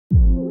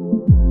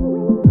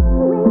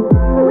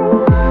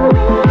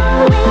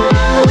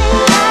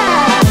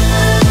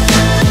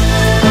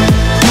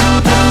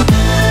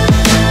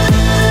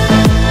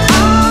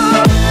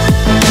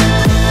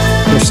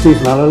Steve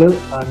Mellalieu.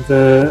 I'm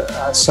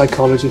the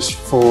psychologist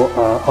for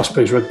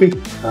Ospreys Rugby,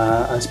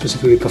 and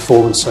specifically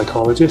performance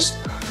psychologist.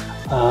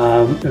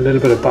 A little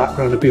bit of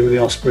background, I've been with the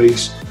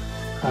Ospreys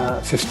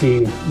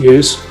 15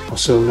 years or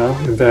so now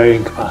in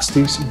varying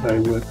capacities, in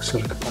varying work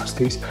sort of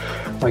capacities.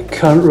 My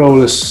current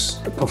role as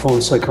a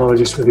performance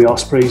psychologist with the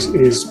Ospreys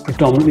is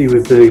predominantly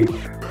with the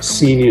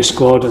senior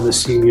squad and the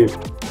senior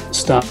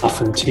staff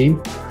and team,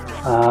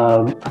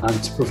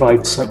 and to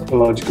provide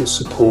psychological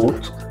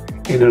support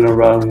in and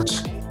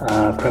around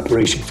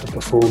preparation for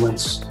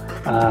performance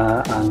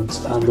and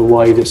the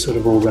wider sort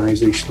of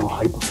organisational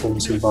high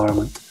performance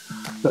environment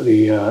that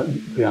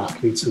the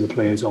athletes and the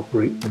players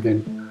operate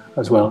within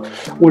as well.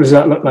 What does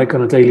that look like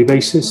on a daily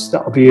basis?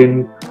 That'll be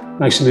in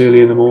nice and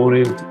early in the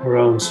morning,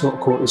 around sort of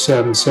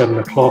 6:45, 7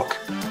 o'clock,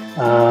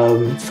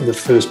 for the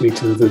first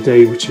meeting of the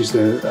day, which is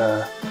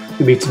the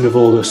meeting of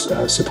all the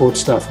support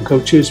staff and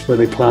coaches, where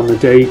they plan the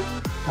day.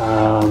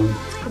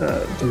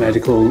 The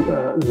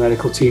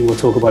medical team will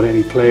talk about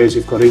any players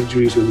who've got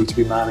injuries who need to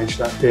be managed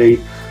that day.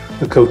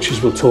 The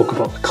coaches will talk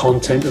about the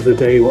content of the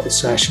day, what the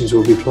sessions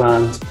will be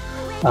planned,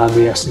 and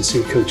the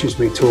S&C coaches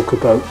may talk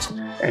about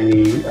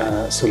any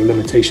sort of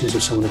limitations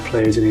of some of the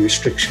players, any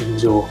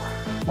restrictions, or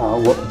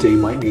what the day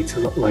might need to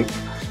look like.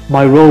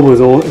 My role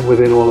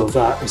within all of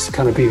that is to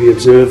kind of be the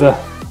observer,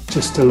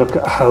 just to look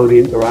at how the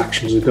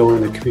interactions are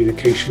going, the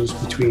communications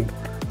between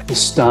the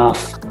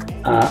staff,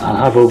 and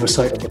have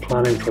oversight of the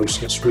planning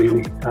process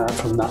really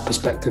from that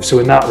perspective. So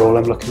in that role,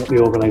 I'm looking at the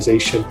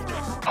organisation,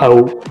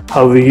 how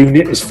the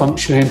unit is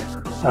functioning,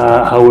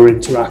 how we're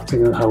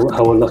interacting, and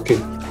how we're looking.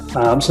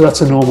 So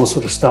that's a normal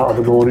sort of start of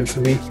the morning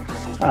for me.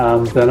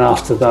 Then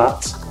after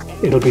that,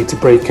 it'll be to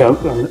break out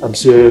and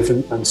observe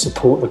and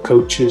support the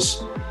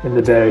coaches in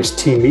the various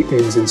team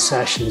meetings and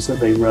sessions that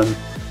they run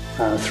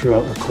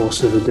throughout the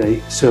course of the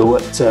day. So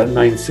at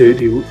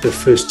 9:30, the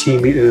first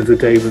team meeting of the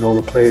day with all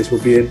the players will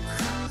be in.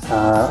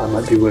 I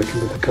might be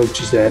working with the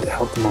coaches there to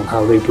help them on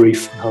how they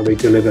brief and how they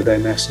deliver their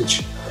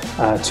message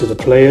to the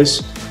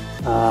players.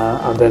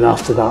 And then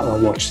after that, I'll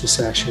watch the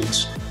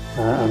sessions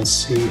and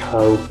see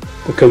how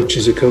the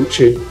coaches are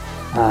coaching,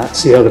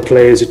 see how the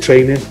players are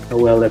training, how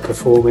well they're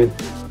performing,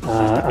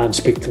 and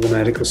speak to the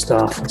medical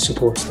staff and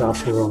support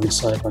staff who are on the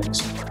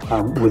sidelines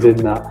within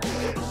that.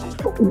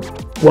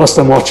 Whilst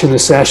I'm watching the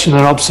session,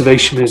 and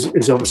observation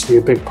is obviously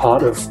a big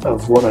part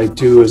of what I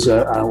do as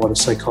what a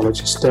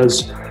psychologist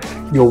does.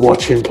 You're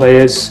watching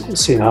players,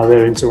 seeing how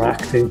they're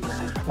interacting.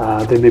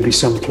 There may be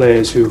some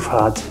players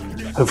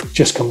have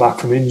just come back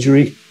from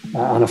injury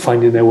and are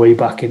finding their way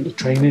back into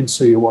training.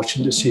 So you're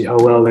watching to see how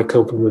well they're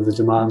coping with the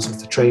demands of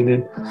the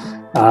training.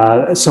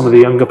 Some of the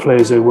younger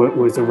players I work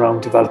with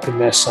around developing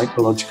their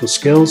psychological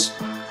skills.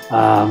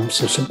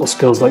 So simple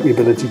skills like the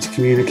ability to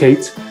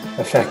communicate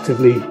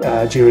effectively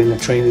during the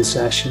training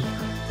session.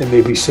 There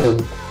may be some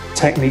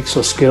techniques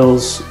or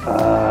skills,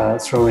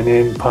 throwing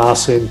in,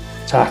 passing,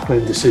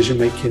 tackling, decision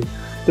making,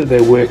 that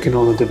they're working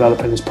on and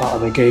developing as part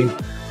of their game,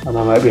 and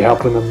I might be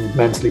helping them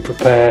mentally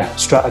prepare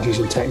strategies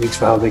and techniques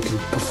for how they can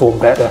perform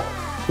better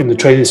in the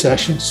training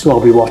sessions. So I'll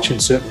be watching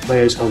certain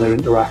players, how they're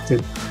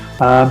interacting,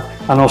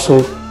 and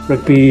also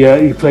rugby.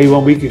 You play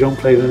one week, you don't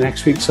play the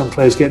next week. Some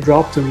players get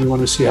dropped, and we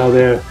want to see how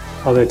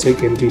they're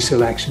taking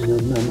deselection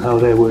and how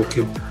they're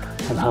working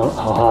and how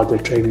hard they're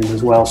training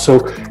as well.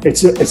 So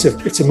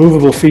it's a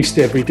movable feast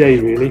every day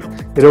really.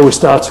 It always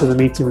starts with a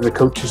meeting with the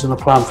coaches and a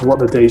plan for what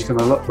the day is going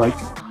to look like,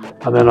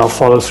 and then I'll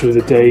follow through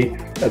the day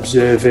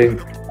observing,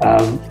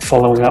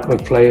 following up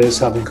with players,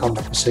 having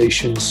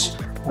conversations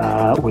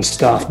with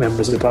staff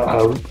members about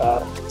how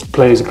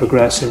players are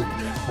progressing,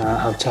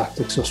 how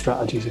tactics or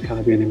strategies are kind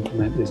of being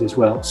implemented as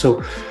well.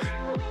 So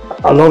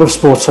a lot of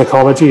sports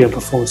psychology and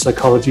performance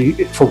psychology,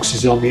 it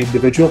focuses on the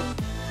individual.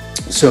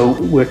 So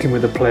working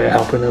with a player,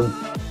 helping them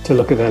to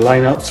look at their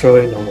line-out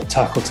throwing or a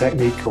tackle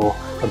technique or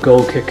a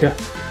goal kicker.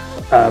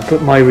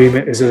 But my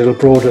remit is a little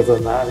broader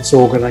than that. It's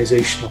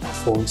organisational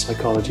performance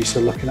psychology. So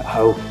looking at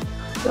how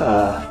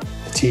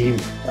the team,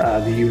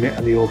 the unit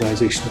and the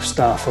organisation of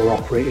staff are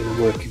operating and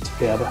working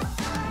together.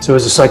 So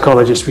as a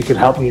psychologist, we can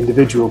help the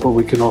individual, but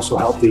we can also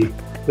help the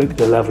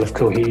level of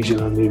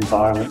cohesion and the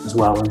environment as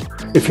well. And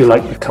if you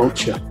like, the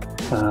culture.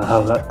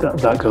 How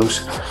that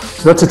goes.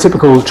 So that's a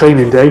typical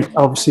training day.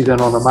 Obviously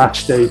then on a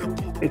match day,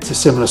 it's a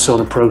similar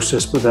sort of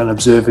process, but then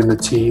observing the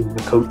team,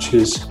 the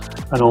coaches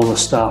and all the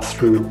staff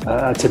through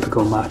a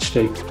typical match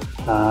day,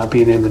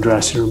 being in the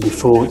dressing room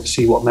before to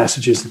see what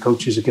messages the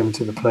coaches are giving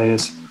to the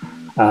players,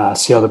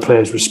 see how the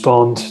players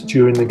respond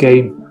during the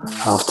game,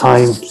 half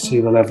time, see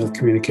the level of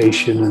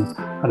communication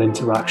and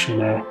interaction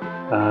there,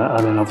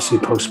 and then obviously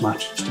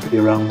post-match just to be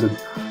around and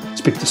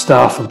speak to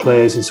staff and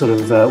players in sort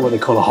of what they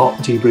call a hot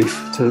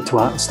debrief to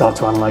start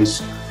to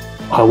analyse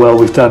how well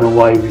we've done and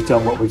why we've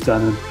done what we've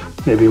done and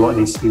maybe what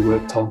needs to be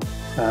worked on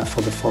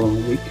for the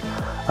following week.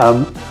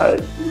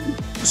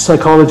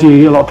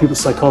 Psychology, a lot of people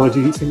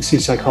see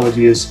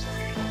psychology as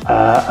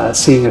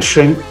seeing a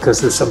shrink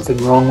because there's something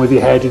wrong with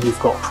your head and you've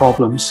got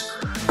problems.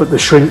 But the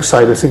shrink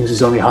side of things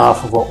is only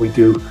half of what we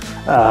do.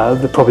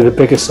 Probably the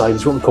biggest side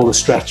is what we call the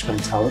stretch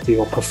mentality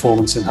or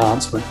performance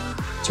enhancement.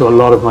 So a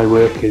lot of my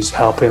work is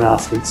helping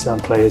athletes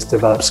and players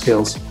develop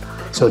skills.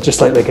 So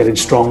just like they're getting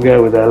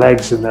stronger with their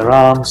legs and their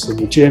arms in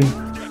the gym,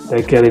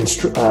 they're getting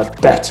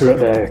better at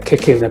their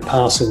kicking, their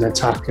passing, their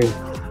tackling.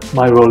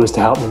 My role is to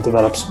help them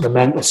develop the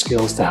mental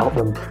skills to help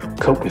them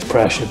cope with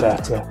pressure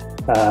better,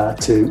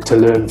 to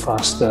learn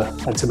faster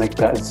and to make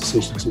better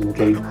decisions in the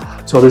game.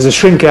 So there's a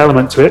shrink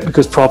element to it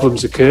because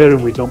problems occur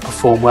and we don't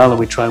perform well, and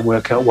we try and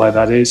work out why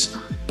that is.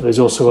 But there's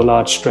also a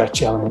large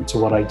stretch element to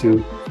what I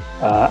do.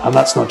 And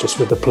that's not just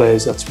with the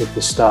players, that's with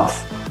the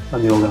staff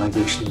and the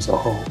organisation as a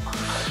whole.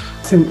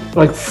 I think,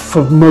 like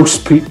for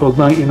most people,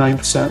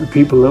 99% of the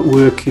people that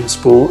work in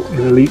sport, in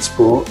elite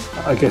sport,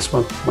 I guess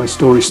my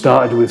story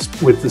started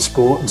with the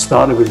sport and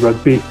started with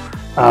rugby.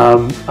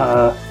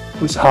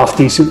 Was half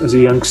decent as a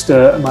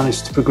youngster,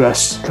 managed to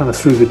progress kind of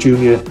through the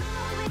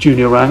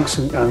junior ranks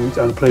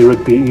and play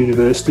rugby at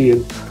university.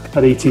 And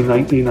at 18,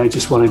 19, I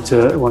just wanted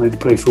to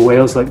play for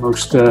Wales, like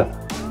most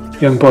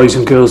young boys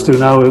and girls do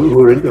now who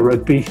are into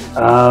rugby.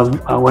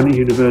 I went to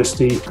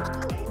university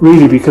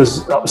really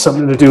because that was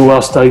something to do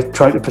whilst I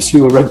tried to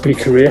pursue a rugby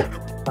career.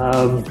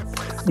 I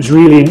was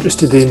really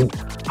interested in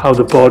how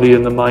the body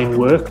and the mind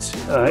worked.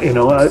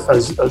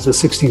 As a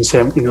 16,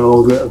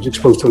 17-year-old, I was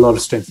exposed to a lot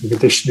of strength and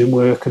conditioning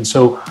work, and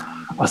so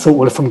I thought,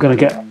 well, if I'm going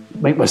to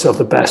make myself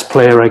the best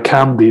player I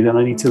can be, then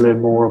I need to learn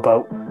more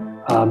about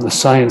the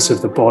science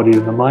of the body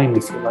and the mind,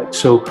 if you like.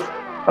 So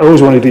I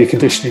always wanted to be a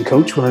conditioning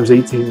coach when I was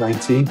 18,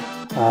 19,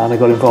 and I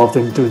got involved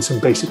in doing some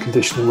basic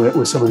conditioning work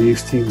with some of the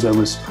youth teams I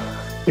was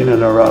in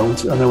and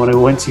around. And then when I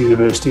went to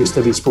university, I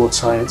studied sports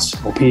science,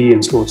 or PE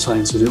and sports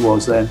science as it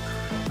was then,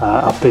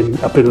 up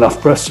in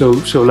Loughborough, so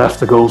left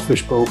the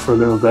Goldfish Bowl for a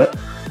little bit.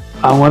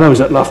 And when I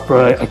was at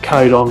Loughborough, I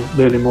carried on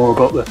learning more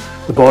about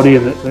the body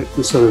and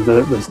the sort of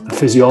the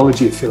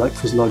physiology, if you like,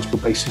 physiological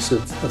basis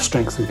of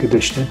strength and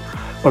conditioning.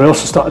 But I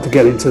also started to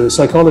get into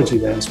psychology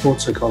there, and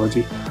sports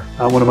psychology.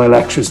 One of my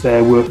lecturers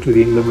there worked with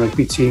the England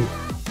rugby team,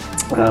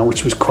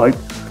 which was quite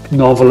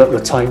novel at the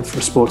time for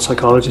a sports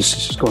psychologist.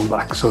 This is going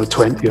back sort of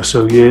 20 or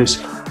so years.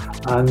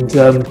 And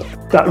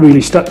that really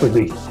stuck with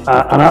me.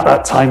 And at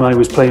that time, I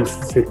was playing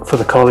for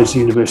the college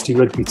university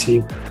rugby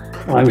team.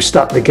 And I was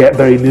starting to get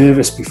very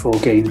nervous before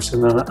games.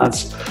 And then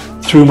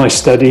through my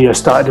study, I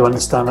started to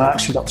understand that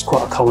actually that was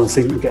quite a common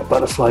thing to get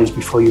butterflies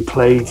before you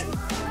played.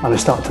 And I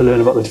started to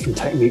learn about the different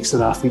techniques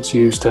that athletes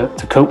use to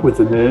cope with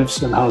the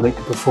nerves and how they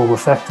could perform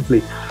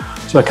effectively.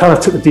 So I kind of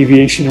took the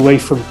deviation away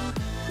from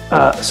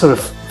sort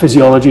of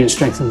physiology and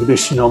strength and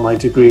conditioning on my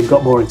degree and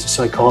got more into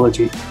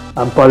psychology.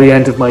 And by the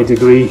end of my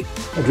degree,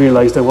 I'd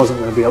realised I wasn't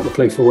going to be able to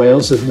play for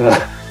Wales, and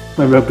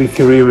my rugby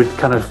career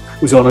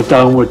was on a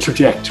downward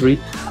trajectory.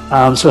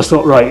 So I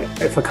thought, right,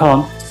 if I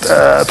can't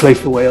play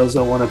for Wales,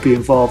 I want to be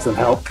involved and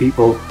help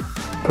people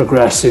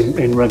progress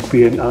in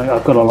rugby, and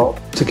I've got a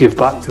lot to give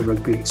back to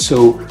rugby.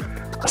 So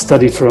I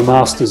studied for a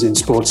master's in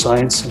sports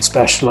science and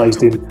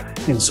specialised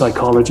in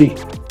psychology.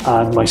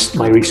 And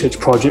my research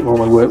project, all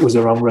my work was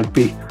around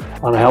rugby.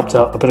 And I helped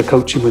out a bit of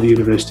coaching with the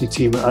university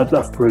team at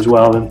Loughborough as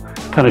well, and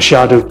kind of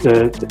shadowed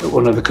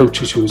one of the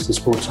coaches who was the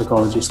sports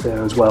psychologist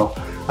there as well,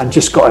 and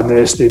just got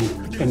immersed in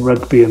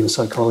rugby and the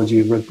psychology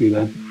of rugby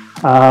then.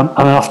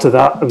 And after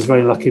that, I was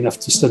very lucky enough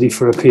to study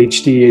for a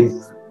PhD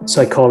in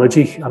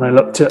psychology, and I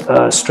looked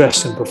at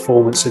stress and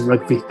performance in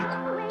rugby.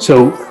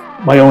 So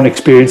my own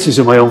experiences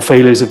and my own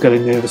failures of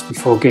getting nervous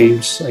before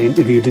games, I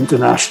interviewed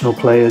international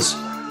players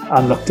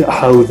and looked at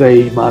how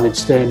they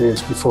managed their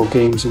nerves before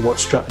games and what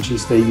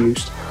strategies they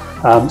used.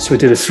 So I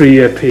did a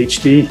 3-year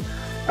PhD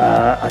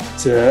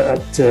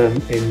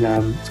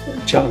in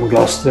Cheltenham and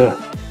Gloucester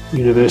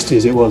University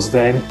as it was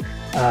then,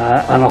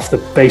 and off the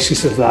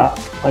basis of that,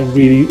 I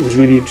was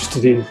really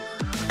interested in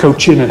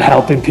coaching and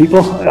helping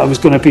people. I was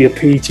going to be a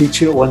PE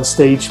teacher at one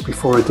stage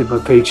before I did my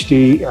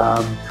PhD.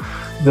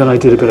 Then I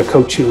did a bit of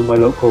coaching with my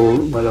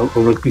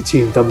local rugby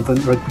team,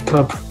 Dunvant Rugby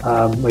Club,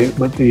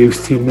 the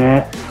youth team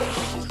there.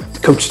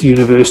 Coached the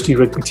university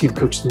rugby team,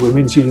 coached the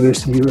women's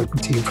university rugby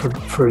team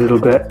for a little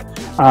bit.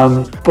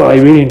 But I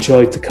really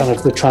enjoyed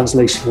the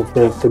translation of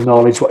the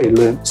knowledge, what you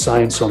learned,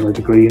 science on the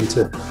degree, and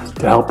to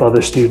help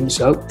other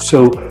students out.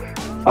 So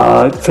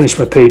I finished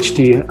my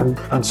PhD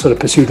and sort of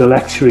pursued a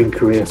lecturing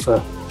career for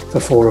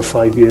 4 or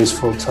 5 years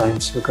full time.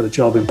 So I got a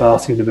job in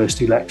Bath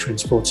University lecturing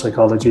sports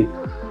psychology,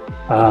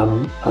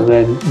 and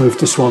then moved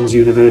to Swans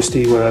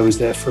University, where I was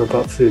there for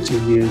about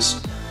 13 years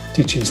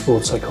teaching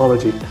sports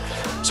psychology.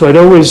 So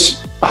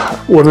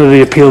one of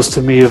the appeals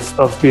to me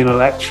of being a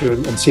lecturer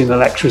and seeing the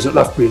lecturers at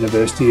Loughborough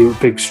University, a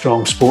big,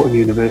 strong sporting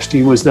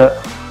university, was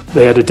that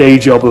they had a day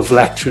job of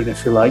lecturing,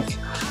 if you like,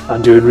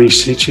 and doing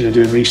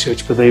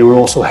research, but they were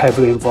also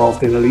heavily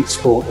involved in elite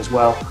sport as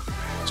well.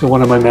 So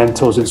one of my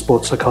mentors in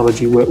sports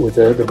psychology worked with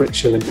the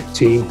British Olympic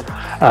team.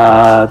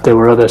 There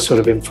were other sort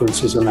of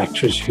influences and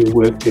lecturers who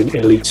worked in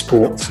elite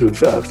sport through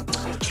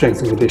strength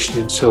and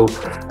conditioning. So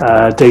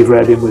Dave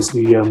Redding was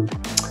the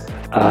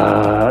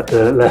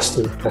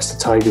Leicester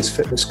Tigers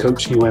fitness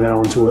coach. He went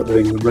on to work with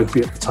England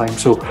Rugby at the time.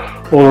 So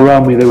all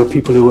around me there were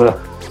people who were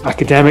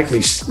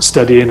academically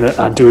studying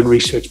and doing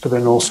research, but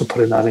then also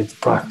putting that into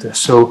practice.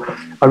 So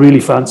I really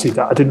fancied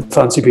that. I didn't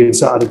fancy being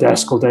sat at a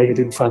desk all day. I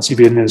didn't fancy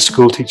being in a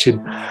school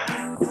teaching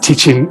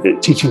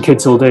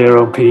kids all day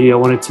around PE. I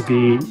wanted to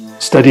be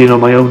studying on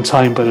my own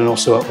time, but then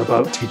also out and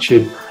about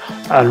teaching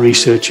and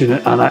researching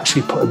it and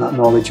actually putting that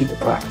knowledge into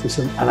practice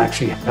and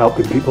actually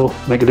helping people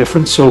make a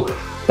difference. So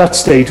that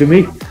stayed with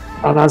me.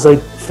 And as I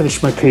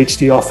finished my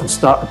PhD off and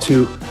started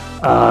to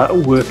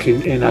work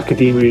in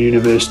academia and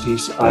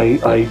universities,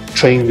 I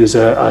trained as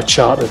a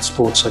chartered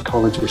sports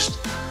psychologist.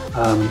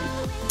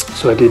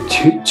 So I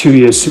did two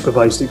years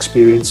supervised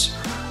experience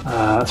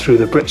through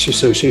the British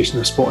Association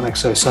of Sport and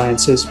Exercise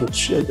Sciences,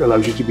 which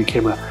allows you to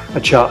become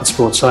a chartered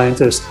sports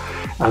scientist.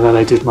 And then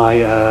I did my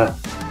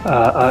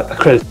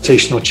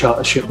accreditation or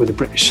chartership with the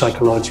British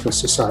Psychological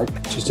Society,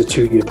 which is a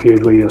 2-year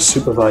period where you're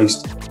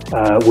supervised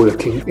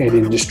working in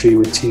industry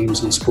with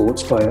teams and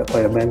sports by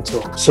a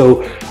mentor.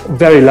 So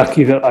very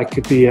lucky that I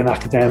could be an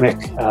academic,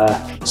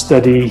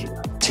 study,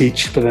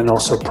 teach, but then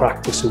also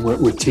practice and work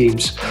with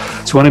teams.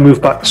 So when I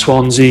moved back to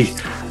Swansea,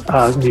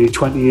 nearly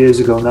 20 years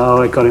ago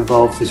now, I got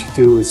involved, as you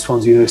do, with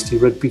Swansea University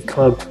Rugby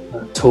Club,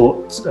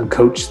 taught and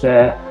coached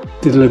there,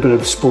 did a little bit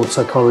of sports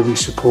psychology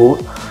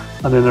support,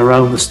 and then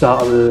around the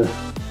start of the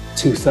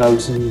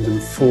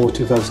 2004,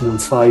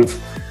 2005,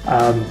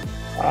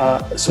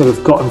 sort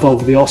of got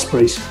involved with the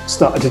Ospreys,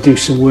 started to do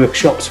some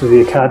workshops with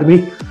the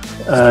academy.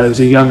 There was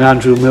a young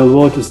Andrew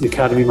Millward, was the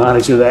academy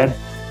manager then,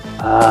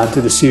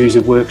 did a series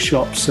of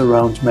workshops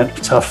around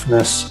mental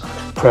toughness,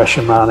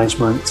 pressure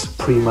management,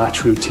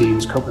 pre-match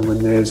routines, coping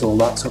with nerves, all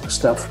that sort of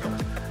stuff.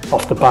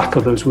 Off the back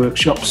of those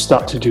workshops,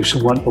 started to do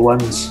some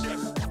one-to-ones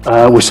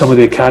with some of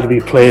the academy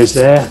players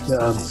there.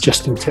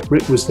 Justin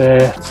Tipperick was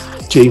there,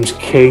 James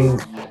King,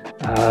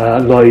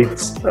 Lloyd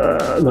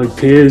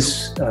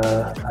Piers,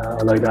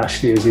 Lloyd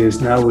Ashley as he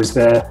is now, was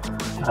there.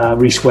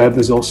 Rhys Webb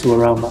was also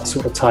around that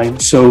sort of time.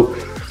 So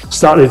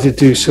started to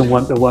do some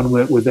one-to-one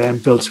work with them,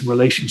 build some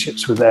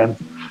relationships with them.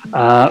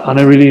 And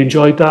I really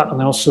enjoyed that,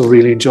 and I also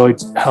really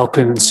enjoyed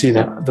helping and seeing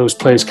those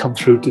players come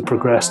through to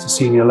progress to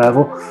senior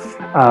level.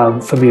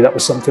 For me, that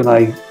was something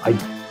I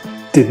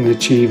didn't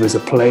achieve as a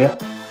player.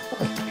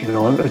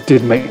 I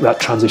did make that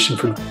transition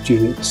from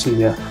junior to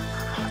senior,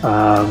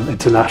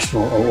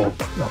 international or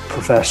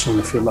professional,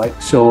 if you like.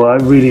 So I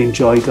really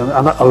enjoyed, and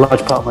a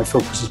large part of my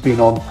focus has been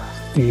on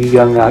the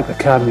young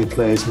academy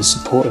players and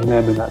supporting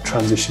them in that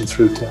transition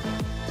through to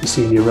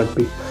senior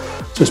rugby.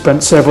 So I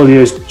spent several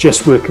years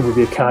just working with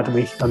the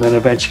academy, and then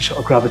eventually sort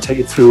of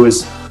gravitated through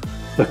as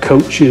the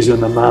coaches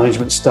and the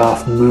management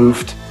staff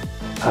moved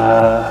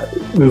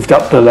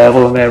up the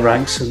level in their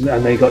ranks,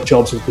 and they got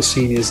jobs with the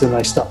seniors, and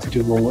I started to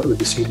do more work with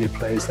the senior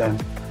players then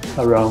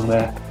around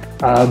there.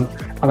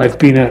 And I've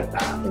been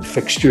a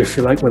fixture, if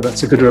you like, whether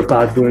that's a good or a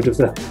bad word, of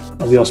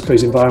the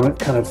Ospreys environment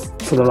kind of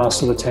for the last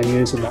sort of 10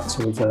 years in that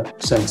sort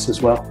of sense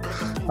as well.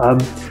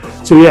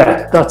 So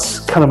yeah, that's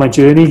kind of my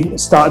journey.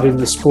 Started in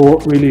the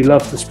sport, really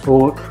loved the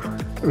sport,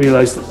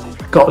 realised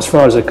got as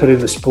far as I could in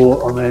the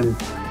sport, and then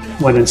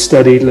went and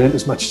studied, learned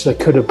as much as I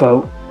could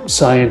about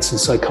science and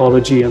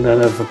psychology, and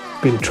then I've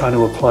been trying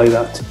to apply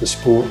that to the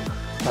sport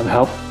and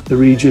help the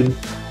region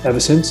ever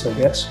since, I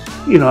guess.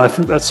 I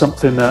think that's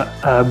something that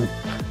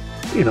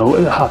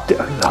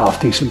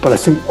half decent, but I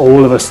think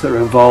all of us that are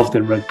involved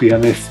in rugby,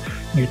 and if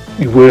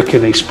you work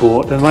in a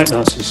sport, it might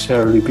not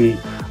necessarily be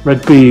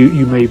rugby,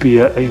 you may be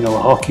a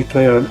hockey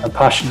player and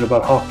passionate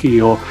about hockey,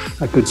 or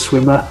a good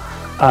swimmer,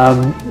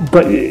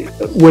 but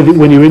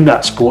when you're in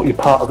that sport, you're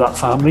part of that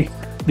family,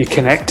 you're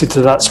connected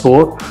to that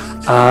sport,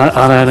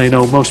 and I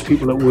know most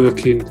people that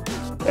work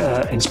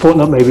in sport,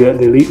 not maybe at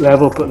the elite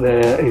level, but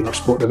they're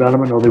sport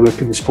development, or they work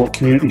in the sport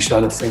community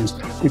side of things,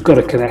 you've got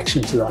a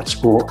connection to that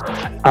sport,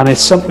 and it's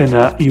something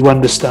that you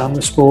understand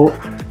the sport,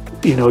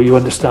 you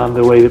understand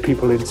the way that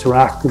people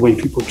interact, the way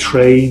people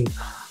train,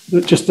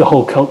 just the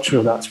whole culture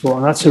of that sport,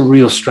 and that's a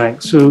real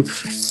strength. So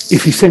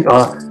if you think,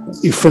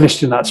 you've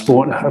finished in that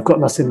sport, I've got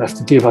nothing left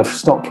to give, I've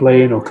stopped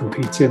playing or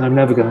competing, I'm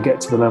never going to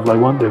get to the level I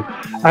want to.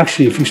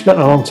 Actually, if you spent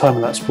a long time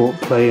in that sport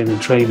playing and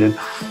training,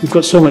 you've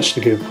got so much to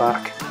give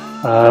back.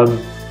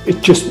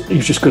 You've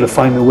just got to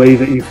find a way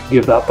that you can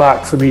give that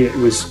back. For me, it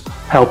was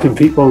helping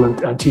people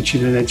and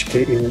teaching and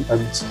educating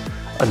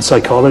and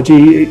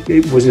psychology.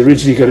 It was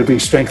originally going to be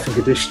strength and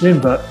conditioning,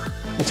 but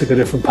I took a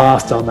different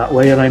path down that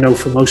way. And I know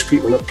for most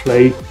people that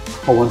play,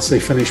 or once they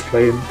finish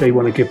playing, they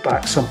want to give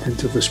back something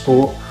to the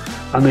sport,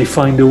 and they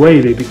find a way.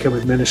 They become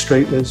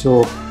administrators,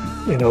 or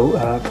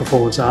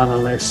performance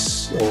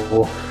analysts,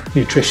 or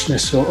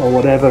nutritionists, or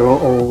whatever,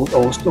 or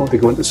they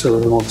go into sort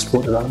of the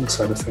non-sport development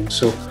side of things.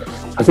 So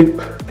I think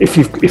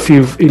if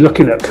you're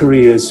looking at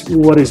careers,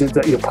 what is it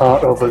that you're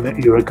part of and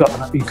that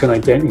you can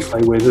identify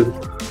with, and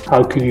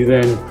how can you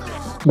then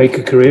make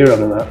a career out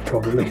of that?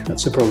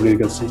 That's probably a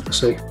good thing to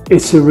say.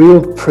 It's a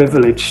real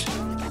privilege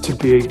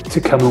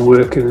to come and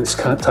work in this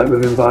kind of type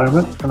of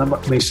environment, and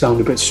that may sound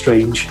a bit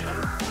strange,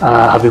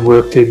 having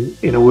worked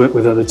work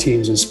with other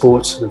teams in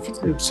sports, and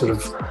have sort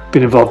of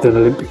been involved in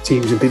Olympic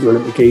teams and been to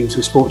Olympic Games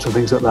with sports and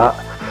things like that.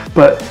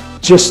 But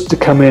just to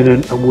come in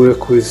and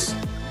work with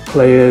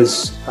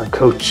players and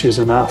coaches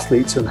and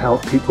athletes and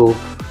help people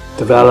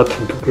develop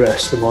and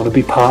progress and want to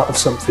be part of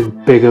something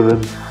bigger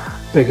than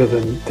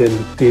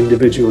the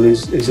individual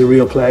is a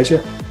real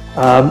pleasure.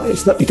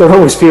 It's not, you don't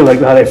always feel like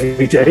that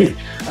every day,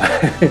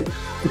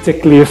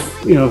 particularly if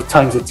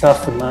times are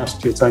tough. And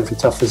last year times were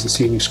tough as a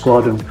senior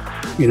squad, and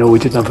we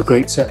didn't have a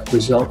great set of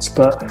results.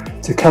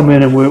 But to come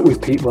in and work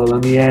with people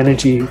and the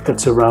energy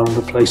that's around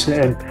the place,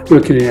 and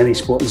working in any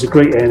sport, there's a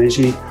great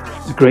energy,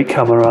 there's a great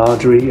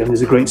camaraderie, and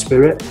there's a great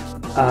spirit,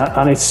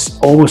 and it's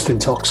almost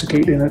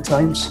intoxicating at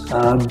times.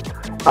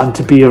 And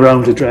to be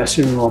around a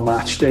dressing room on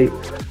match day,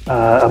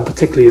 and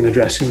particularly in a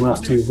dressing room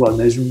after you've won,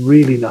 there's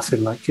really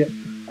nothing like it.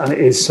 And it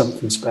is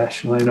something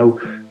special. I know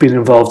being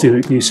involved in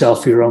it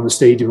yourself, you're around the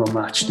stadium on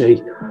match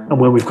day, and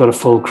when we've got a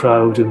full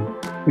crowd and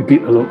we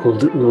beat the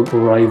local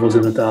rivals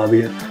in a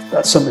derby,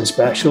 that's something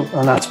special,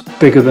 and that's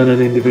bigger than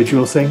an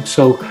individual thing.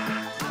 So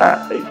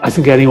I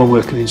think anyone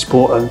working in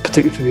sport, and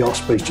particularly the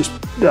Ospreys, just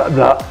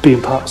that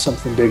being part of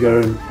something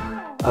bigger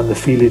and the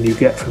feeling you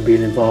get from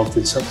being involved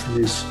in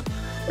something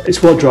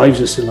it's what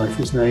drives us in life,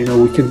 isn't it?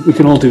 We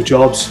can all do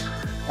jobs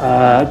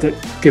that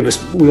give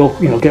us, we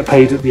all get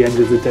paid at the end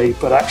of the day,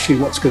 but actually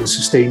what's going to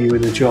sustain you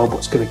in a job,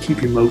 what's going to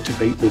keep you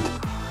motivated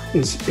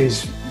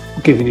is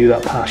giving you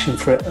that passion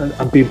for it,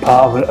 and being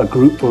part of a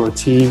group or a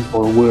team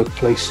or a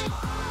workplace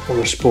or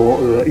a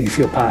sport that you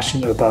feel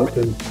passionate about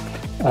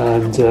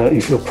and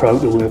you feel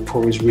proud to work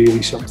for is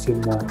really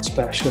something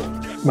special.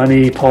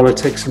 Money,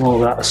 politics and all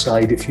that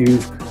aside, if you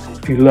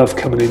love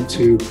coming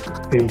into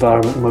the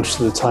environment most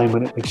of the time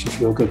and it makes you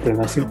feel good,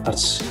 then I think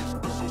that's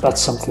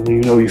something that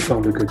you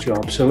found a good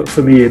job. So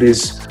for me it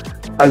is,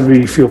 I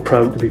really feel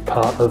proud to be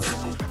part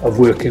of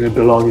working and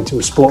belonging to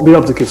a sport and be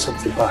able to give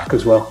something back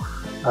as well.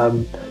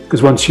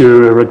 Because once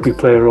you're a rugby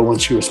player or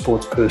once you're a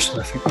sports person,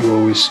 I think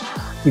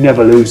you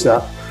never lose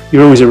that.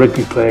 You're always a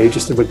rugby player,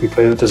 just a rugby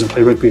player that doesn't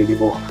play rugby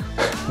anymore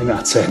in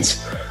that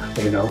sense,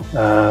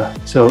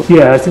 So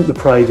yeah, I think the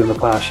pride and the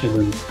passion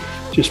and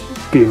just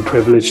being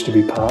privileged to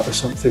be part of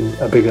something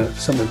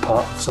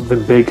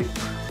big.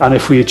 And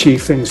if we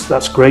achieve things,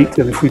 that's great.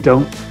 And if we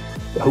don't,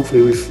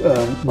 hopefully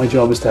my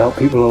job is to help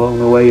people along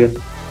the way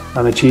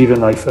and achieve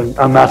in life. And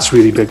that's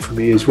really big for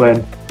me, is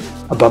when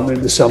I bump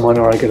into someone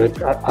or I get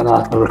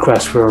a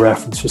request for a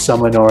reference for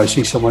someone, or I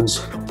see someone's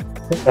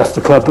left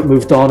the club but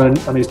moved on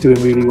and is doing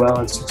really well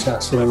and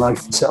successful in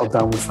life and settled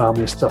down with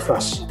family and stuff.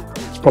 That's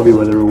probably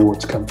where the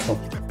rewards come from.